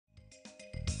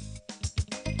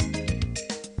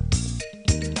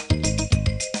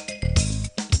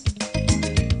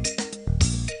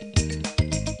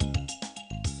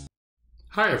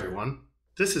Hi everyone,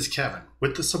 this is Kevin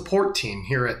with the support team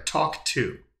here at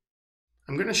tawk.to.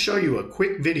 I'm going to show you a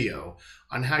quick video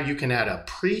on how you can add a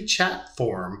pre-chat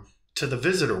form to the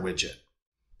visitor widget.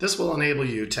 This will enable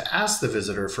you to ask the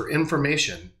visitor for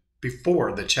information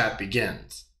before the chat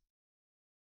begins.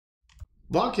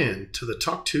 Log in to the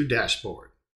tawk.to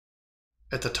dashboard.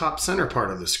 At the top center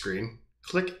part of the screen,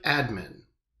 click Admin.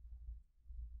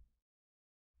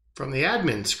 From the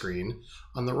Admin screen,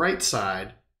 on the right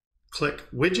side, click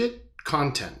Widget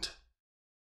Content.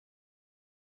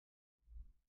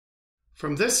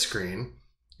 From this screen,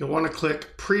 you'll want to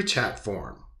click Pre-Chat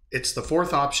Form. It's the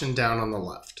fourth option down on the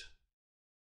left.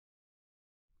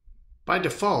 By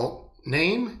default,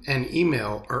 name and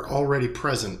email are already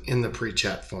present in the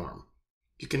pre-chat form.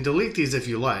 You can delete these if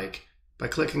you like by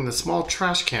clicking the small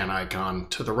trash can icon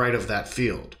to the right of that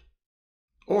field.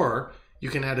 Or you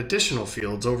can add additional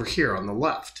fields over here on the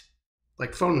left,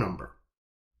 like phone number.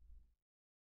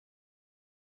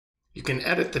 You can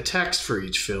edit the text for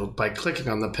each field by clicking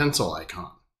on the pencil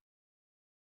icon.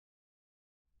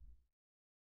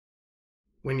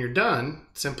 When you're done,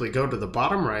 simply go to the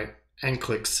bottom right and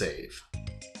click Save.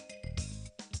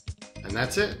 And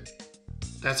that's it.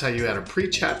 That's how you add a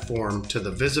pre-chat form to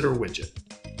the visitor widget.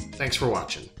 Thanks for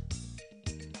watching.